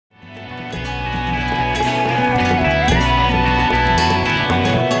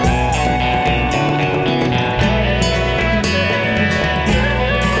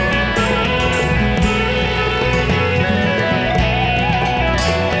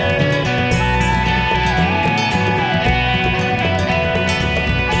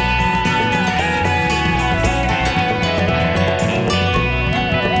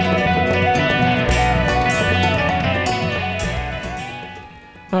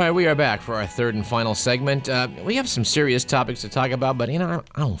right, we are back for our third and final segment. We have some serious topics to talk about, but, I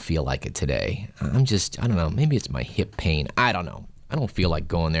don't feel like it today. I don't know, maybe it's my hip pain. I don't know. I don't feel like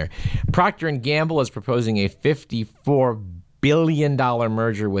going there. Procter & Gamble is proposing a $54 billion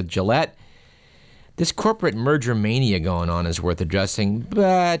merger with Gillette. This corporate merger mania going on is worth addressing,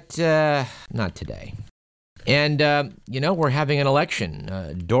 but not today. And, we're having an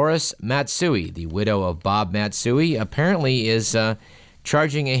election. Doris Matsui, the widow of Bob Matsui, apparently is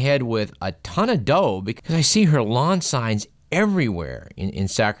charging ahead with a ton of dough because I see her lawn signs everywhere in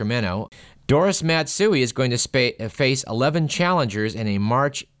Sacramento. Doris Matsui is going to face 11 challengers in a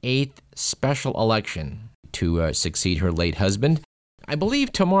March 8th special election to succeed her late husband. I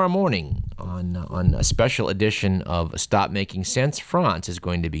believe tomorrow morning on a special edition of Stop Making Sense, France is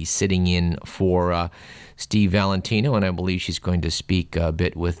going to be sitting in for Steve Valentino, and I believe she's going to speak a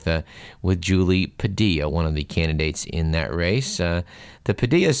bit with Julie Padilla, one of the candidates in that race. The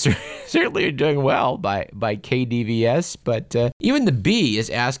Padillas certainly are doing well by KDVS, but even the Bee is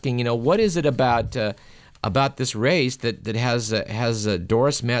asking, what is it about this race that has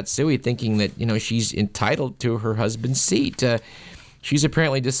Doris Matsui thinking that she's entitled to her husband's seat. She's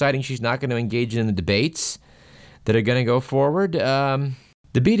apparently deciding she's not going to engage in the debates that are going to go forward.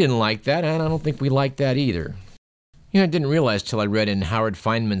 The Bee didn't like that, and I don't think we like that either. I didn't realize till I read in Howard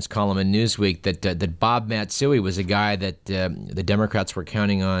Feynman's column in Newsweek that Bob Matsui was a guy that the Democrats were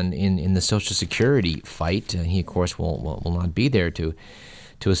counting on in the Social Security fight. He, of course, will not be there to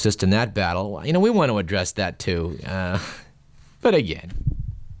assist in that battle. We want to address that too. But again,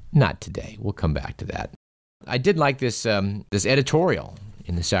 not today. We'll come back to that. I did like this editorial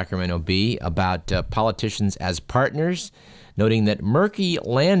in the Sacramento Bee about politicians as partners, noting that murky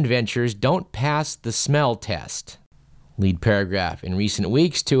land ventures don't pass the smell test. Lead paragraph. In recent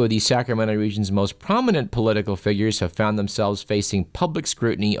weeks, two of the Sacramento region's most prominent political figures have found themselves facing public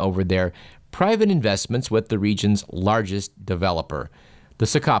scrutiny over their private investments with the region's largest developer, the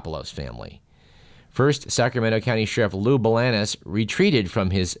Sakopoulos family. First, Sacramento County Sheriff Lou Balanis retreated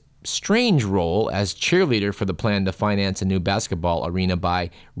from his strange role as cheerleader for the plan to finance a new basketball arena by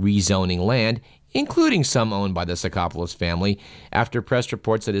rezoning land, including some owned by the Sakopoulos family, after press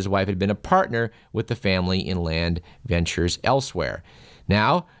reports that his wife had been a partner with the family in land ventures elsewhere.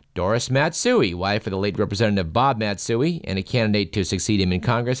 Now, Doris Matsui, wife of the late Representative Bob Matsui and a candidate to succeed him in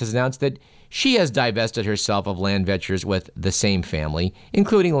Congress, has announced that she has divested herself of land ventures with the same family,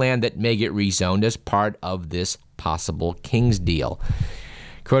 including land that may get rezoned as part of this possible King's deal.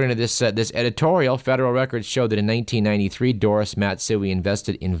 According to this editorial, federal records show that in 1993, Doris Matsui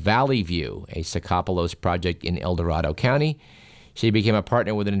invested in Valley View, a Sakopoulos project in El Dorado County. She became a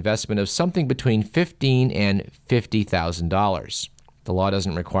partner with an investment of something between $15,000 and $50,000. The law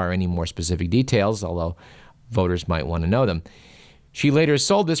doesn't require any more specific details, although voters might want to know them. She later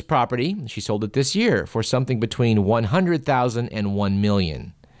sold this property. She sold it this year for something between $100,000 and $1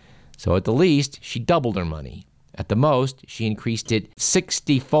 million. So at the least, she doubled her money. At the most, she increased it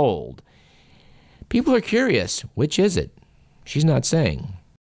 60-fold. People are curious. Which is it? She's not saying.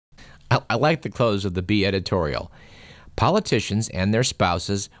 I like the close of the Bee editorial. Politicians and their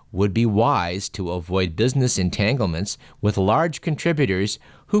spouses would be wise to avoid business entanglements with large contributors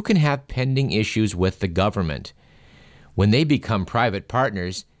who can have pending issues with the government. When they become private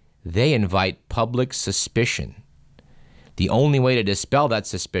partners, they invite public suspicion. The only way to dispel that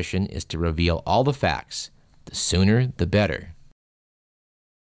suspicion is to reveal all the facts. The sooner, the better.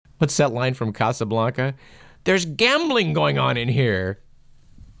 What's that line from Casablanca? There's gambling going on in here.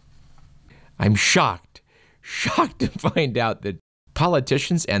 I'm shocked to find out that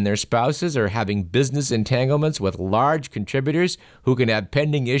politicians and their spouses are having business entanglements with large contributors who can have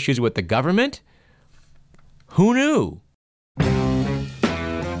pending issues with the government? Who knew?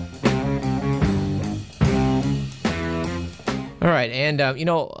 All right, and,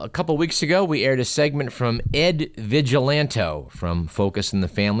 a couple weeks ago, we aired a segment from Ed Vigilanto from Focus on the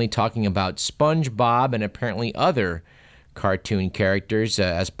Family talking about SpongeBob and apparently other cartoon characters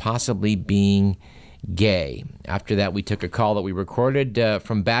as possibly being gay. After that, we took a call that we recorded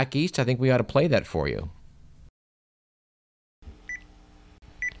from back east. I think we ought to play that for you.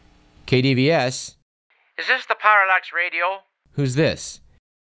 KDVS. Is this the Parallax Radio? Who's this?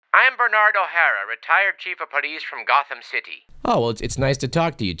 I'm Bernard O'Hara, retired chief of police from Gotham City. Oh, well, it's nice to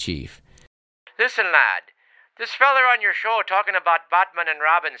talk to you, Chief. Listen, lad. This feller on your show talking about Batman and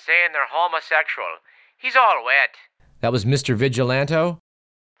Robin saying they're homosexual. He's all wet. That was Mr. Vigilanto?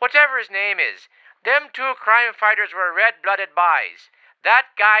 Whatever his name is, them two crime fighters were red-blooded boys.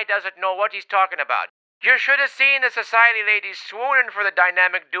 That guy doesn't know what he's talking about. You should have seen the society ladies swooning for the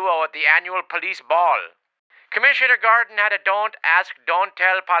dynamic duo at the annual police ball. Commissioner Gordon had a don't ask, don't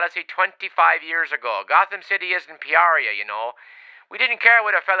tell policy 25 years ago. Gotham City isn't Peoria, you know. We didn't care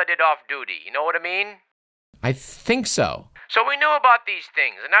what a fella did off duty, you know what I mean? I think so. So we knew about these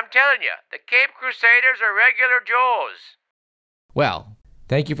things, and I'm telling you, the Cape Crusaders are regular Joes. Well,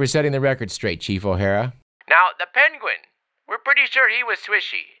 thank you for setting the record straight, Chief O'Hara. Now, the Penguin, we're pretty sure he was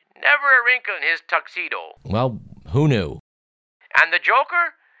swishy. Never a wrinkle in his tuxedo. Well, who knew? And the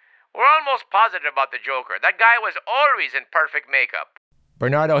Joker? We're almost positive about the Joker. That guy was always in perfect makeup.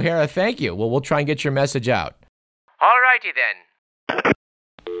 Bernard O'Hara, thank you. Well, we'll try and get your message out. All righty then.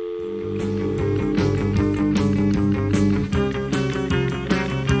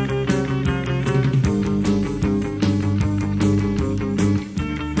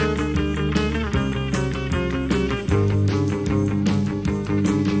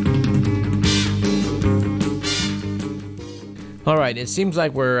 All right, it seems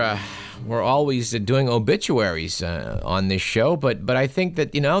like we're always doing obituaries on this show, but I think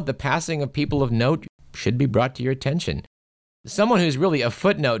that, the passing of people of note should be brought to your attention. Someone who's really a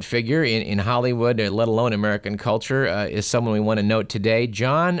footnote figure in Hollywood, let alone American culture, is someone we want to note today.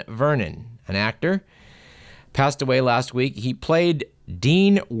 John Vernon, an actor, passed away last week. He played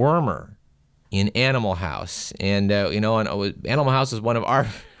Dean Wormer in Animal House, and Animal House is one of our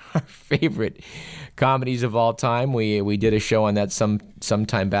favorite comedies of all time. We did a show on that some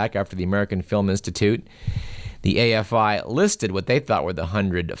time back after the American Film Institute. The AFI listed what they thought were the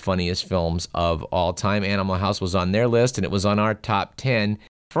 100 funniest films of all time. Animal House was on their list, and it was on our top 10.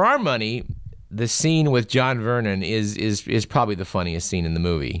 For our money, the scene with John Vernon is probably the funniest scene in the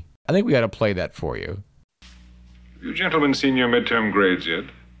movie. I think we ought to play that for you. Have you gentlemen seen your midterm grades yet?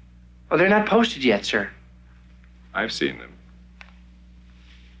 Well, they're not posted yet, sir. I've seen them.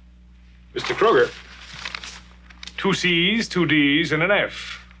 Mr. Kroger, 2 C's, 2 D's, and an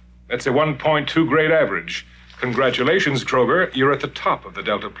F. That's a 1.2 grade average. Congratulations, Kroger. You're at the top of the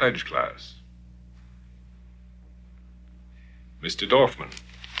Delta Pledge class. Mr. Dorfman.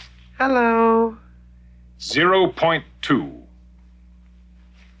 Hello. 0.2.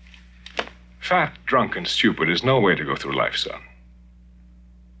 Fat, drunk, and stupid is no way to go through life, son.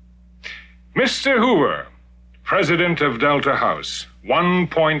 Mr. Hoover, president of Delta House.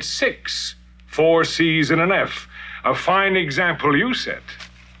 1.6. 4 C's and an F. A fine example you set.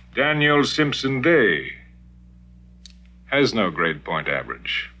 Daniel Simpson Day has no grade point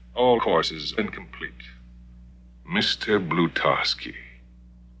average. All courses incomplete. Mr. Blutarski.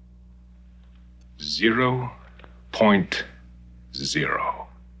 0.0.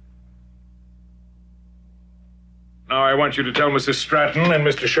 Now I want you to tell Mrs. Stratton and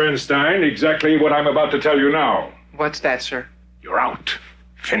Mr. Schoenstein exactly what I'm about to tell you now. What's that, sir? You're out.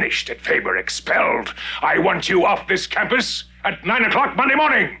 Finished at Faber, expelled. I want you off this campus at 9 o'clock Monday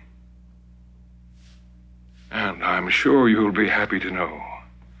morning. And I'm sure you'll be happy to know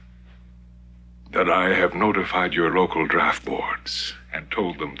that I have notified your local draft boards and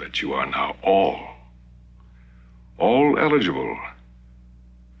told them that you are now all eligible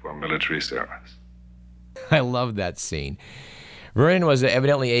for military service. I love that scene. Vernon was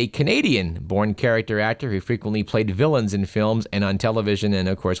evidently a Canadian-born character actor who frequently played villains in films and on television, and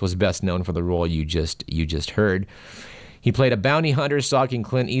of course was best known for the role you just heard. He played a bounty hunter stalking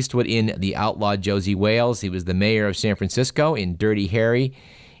Clint Eastwood in The Outlaw Josie Wales. He was the mayor of San Francisco in Dirty Harry,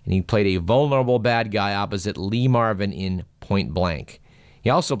 and he played a vulnerable bad guy opposite Lee Marvin in Point Blank. He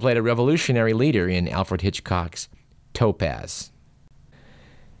also played a revolutionary leader in Alfred Hitchcock's Topaz.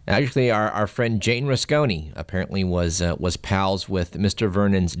 Actually, our friend Jane Rasconi apparently was pals with Mr.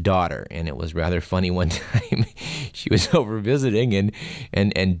 Vernon's daughter, and it was rather funny one time. She was over visiting,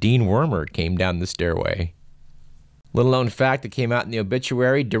 and Dean Wormer came down the stairway. Little known fact that came out in the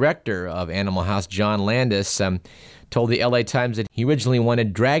obituary, director of Animal House, John Landis, told the LA Times that he originally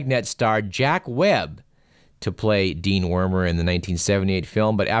wanted Dragnet star Jack Webb to play Dean Wormer in the 1978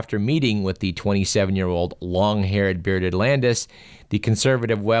 film, but after meeting with the 27-year-old long-haired bearded Landis, the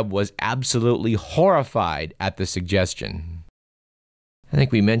conservative Webb was absolutely horrified at the suggestion. I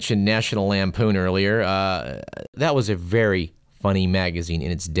think we mentioned National Lampoon earlier. That was a very funny magazine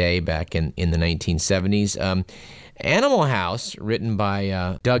in its day back in the 1970s. Animal House, written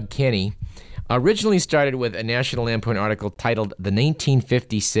by Doug Kenney, originally started with a National Lampoon article titled The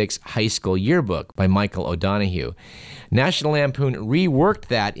 1956 High School Yearbook by Michael O'Donoghue. National Lampoon reworked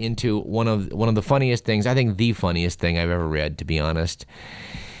that into one of the funniest things, I think the funniest thing I've ever read, to be honest.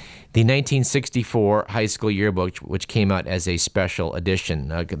 The 1964 High School Yearbook, which came out as a special edition.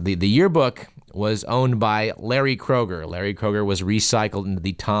 The yearbook was owned by Larry Kroger. Larry Kroger was recycled into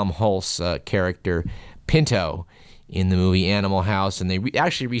the Tom Hulce character Pinto in the movie Animal House, and they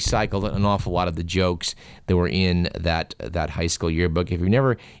actually recycled an awful lot of the jokes that were in that high school yearbook. If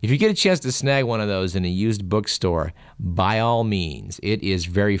you get a chance to snag one of those in a used bookstore, by all means, it is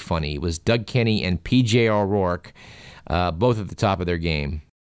very funny. It was Doug Kenny and P.J. O'Rourke, both at the top of their game.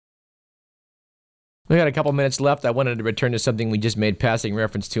 We got a couple minutes left. I wanted to return to something we just made passing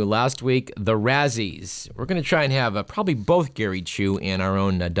reference to last week, the Razzies. We're going to try and have probably both Gary Chu and our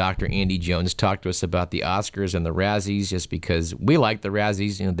own Dr. Andy Jones talk to us about the Oscars and the Razzies, just because we like the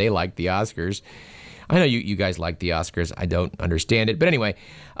Razzies, they like the Oscars. I know you guys like the Oscars. I don't understand it. But anyway,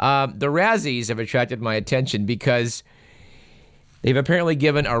 the Razzies have attracted my attention because they've apparently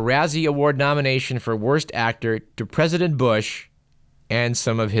given a Razzie Award nomination for Worst Actor to President Bush and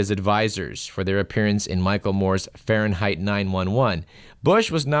some of his advisors for their appearance in Michael Moore's Fahrenheit 9/11. Bush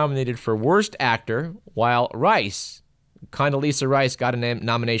was nominated for Worst Actor, while Condoleezza Rice, got a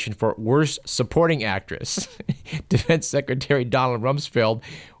nomination for Worst Supporting Actress. Defense Secretary Donald Rumsfeld,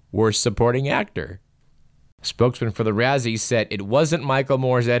 Worst Supporting Actor. Spokesman for the Razzies said it wasn't Michael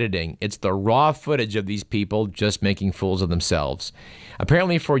Moore's editing. It's the raw footage of these people just making fools of themselves.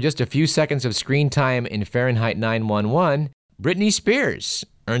 Apparently, for just a few seconds of screen time in Fahrenheit 9/11, Britney Spears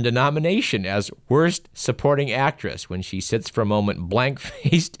earned a nomination as Worst Supporting Actress when she sits for a moment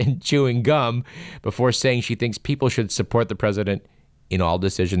blank-faced and chewing gum before saying she thinks people should support the president in all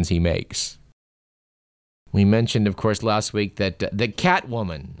decisions he makes. We mentioned, of course, last week that the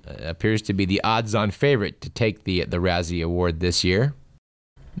Catwoman appears to be the odds-on favorite to take the Razzie Award this year.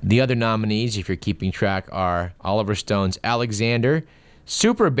 The other nominees, if you're keeping track, are Oliver Stone's Alexander,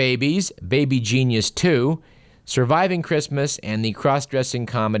 Super Babies, Baby Genius 2, Surviving Christmas, and the cross-dressing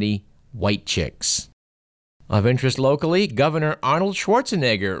comedy White Chicks. Of interest locally, Governor Arnold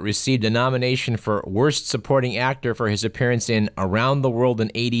Schwarzenegger received a nomination for Worst Supporting Actor for his appearance in Around the World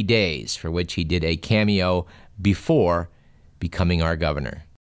in 80 Days, for which he did a cameo before becoming our governor.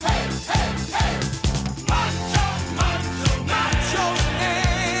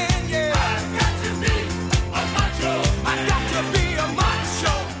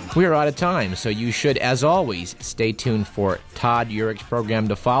 We are out of time, so you should, as always, stay tuned for Todd Urich's program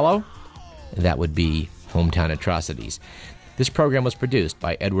to follow. That would be Hometown Atrocities. This program was produced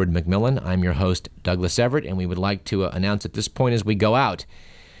by Edward McMillan. I'm your host, Douglas Everett, and we would like to announce at this point as we go out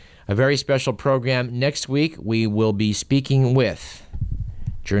a very special program. Next week, we will be speaking with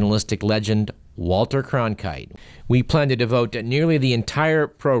journalistic legend Walter Cronkite. We plan to devote nearly the entire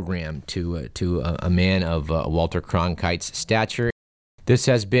program to a man of Walter Cronkite's stature. This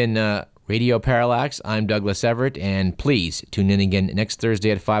has been Radio Parallax. I'm Douglas Everett, and please tune in again next Thursday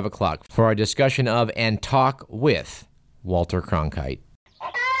at 5 o'clock for our discussion of and talk with Walter Cronkite.